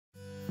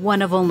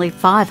One of only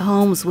 5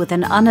 homes with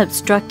an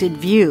unobstructed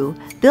view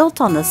built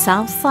on the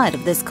south side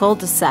of this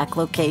cul-de-sac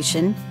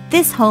location,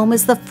 this home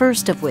is the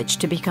first of which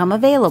to become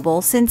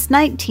available since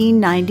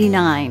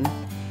 1999.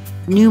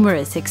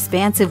 Numerous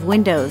expansive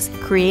windows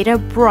create a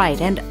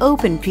bright and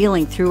open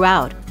feeling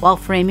throughout while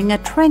framing a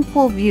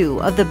tranquil view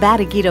of the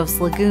Bataguitos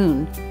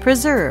Lagoon,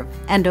 preserve,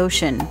 and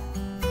ocean.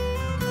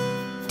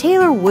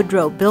 Taylor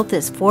Woodrow built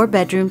this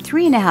 4-bedroom,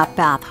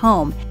 3.5-bath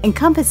home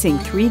encompassing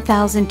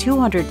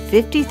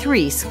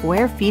 3,253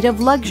 square feet of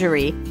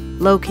luxury,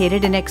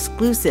 located in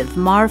exclusive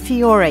Mar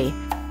Fiore,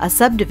 a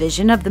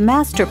subdivision of the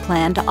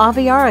master-planned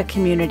Aviara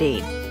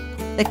community.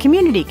 The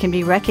community can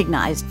be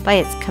recognized by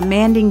its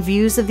commanding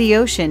views of the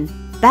ocean,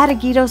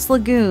 Bataguitos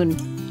Lagoon,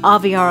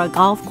 Aviara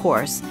Golf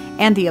Course,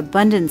 and the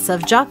abundance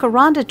of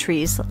jacaranda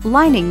trees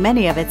lining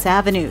many of its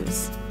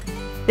avenues.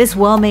 This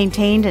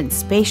well-maintained and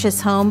spacious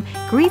home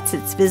greets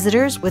its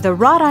visitors with a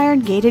wrought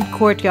iron gated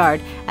courtyard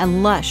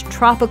and lush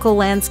tropical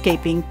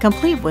landscaping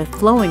complete with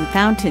flowing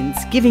fountains,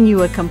 giving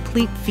you a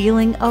complete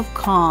feeling of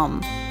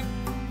calm.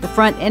 The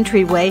front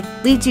entryway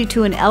leads you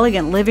to an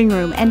elegant living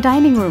room and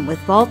dining room with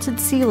vaulted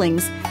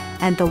ceilings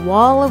and the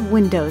wall of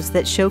windows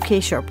that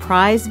showcase your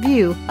prized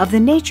view of the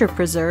nature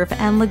preserve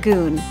and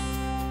lagoon.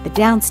 The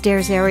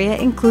downstairs area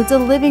includes a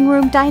living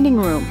room, dining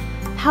room,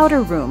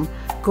 powder room,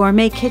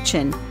 gourmet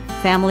kitchen,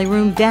 family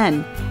room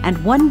den,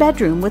 and 1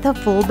 bedroom with a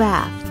full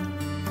bath.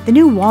 The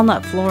new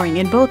walnut flooring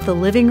in both the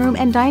living room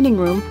and dining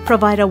room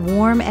provide a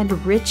warm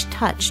and rich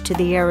touch to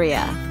the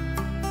area.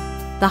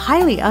 The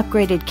highly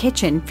upgraded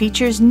kitchen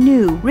features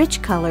new,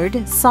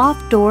 rich-colored,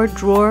 soft-door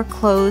drawer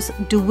close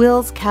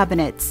Dewills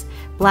cabinets,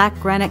 black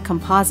granite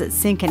composite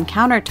sink and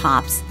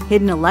countertops,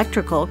 hidden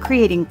electrical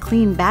creating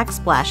clean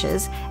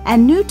backsplashes,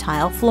 and new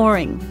tile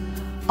flooring.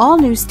 All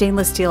new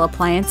stainless steel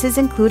appliances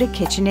include a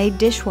KitchenAid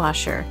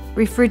dishwasher,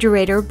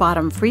 refrigerator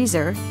bottom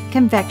freezer,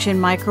 convection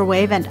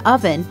microwave and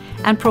oven,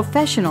 and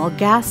professional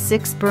gas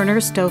 6-burner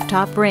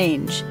stovetop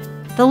range.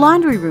 The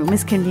laundry room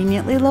is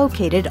conveniently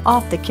located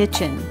off the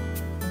kitchen.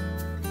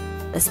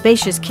 The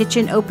spacious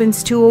kitchen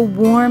opens to a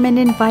warm and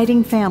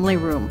inviting family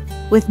room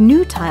with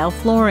new tile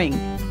flooring.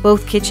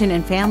 Both kitchen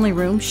and family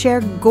room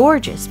share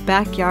gorgeous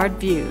backyard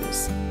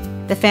views.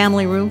 The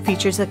family room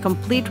features a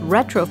complete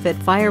retrofit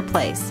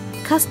fireplace,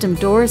 custom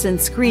doors and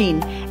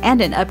screen,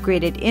 and an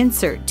upgraded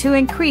insert to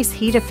increase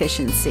heat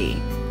efficiency.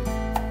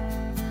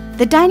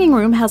 The dining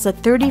room has a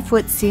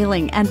 30-foot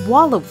ceiling and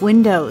wall of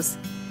windows.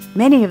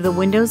 Many of the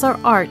windows are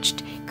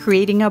arched,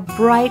 creating a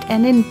bright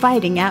and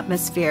inviting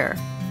atmosphere.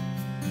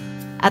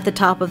 At the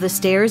top of the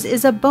stairs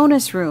is a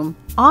bonus room,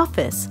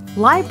 office,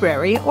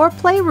 library, or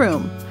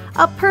playroom,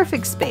 a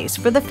perfect space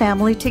for the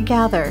family to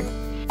gather.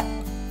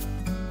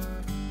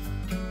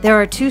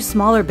 There are 2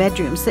 smaller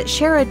bedrooms that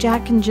share a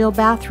Jack and Jill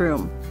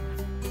bathroom.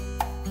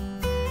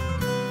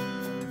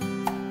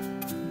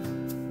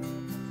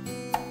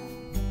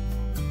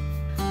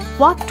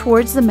 Walk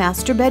towards the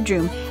master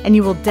bedroom and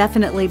you will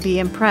definitely be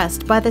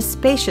impressed by the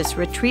spacious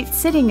retreat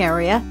sitting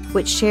area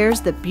which shares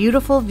the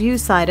beautiful view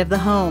side of the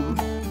home.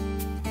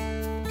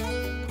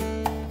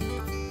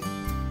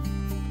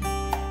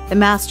 The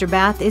master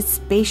bath is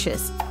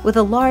spacious with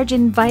a large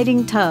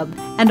inviting tub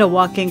and a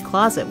walk-in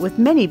closet with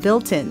many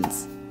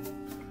built-ins.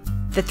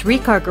 The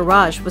 3-car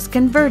garage was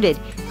converted,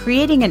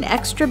 creating an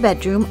extra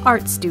bedroom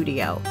art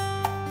studio.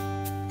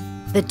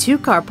 The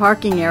 2-car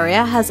parking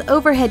area has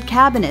overhead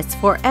cabinets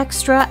for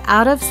extra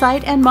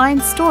out-of-sight and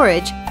mind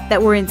storage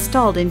that were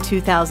installed in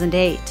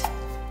 2008.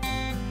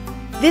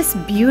 This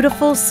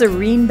beautiful,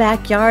 serene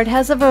backyard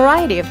has a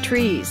variety of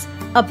trees,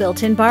 a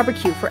built-in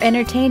barbecue for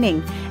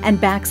entertaining, and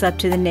backs up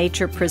to the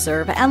nature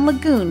preserve and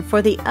lagoon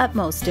for the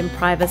utmost in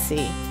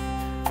privacy.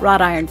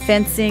 Wrought iron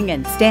fencing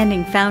and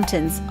standing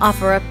fountains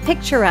offer a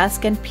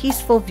picturesque and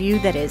peaceful view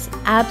that is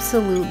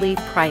absolutely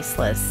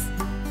priceless.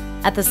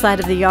 At the side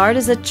of the yard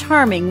is a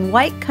charming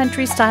white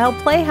country-style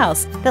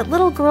playhouse that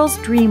little girls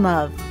dream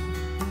of.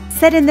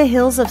 Set in the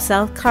hills of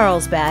South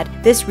Carlsbad,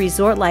 this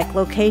resort-like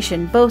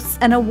location boasts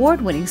an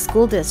award-winning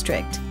school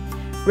district.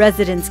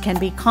 Residents can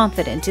be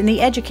confident in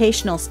the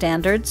educational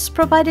standards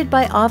provided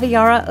by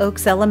Aviara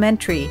Oaks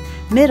Elementary,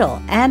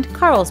 Middle, and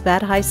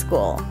Carlsbad High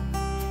School.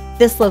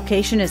 This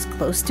location is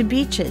close to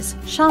beaches,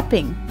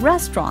 shopping,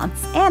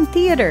 restaurants, and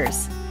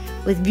theaters.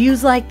 With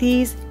views like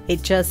these,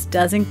 it just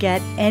doesn't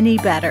get any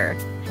better.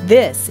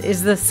 This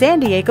is the San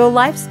Diego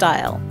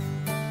lifestyle.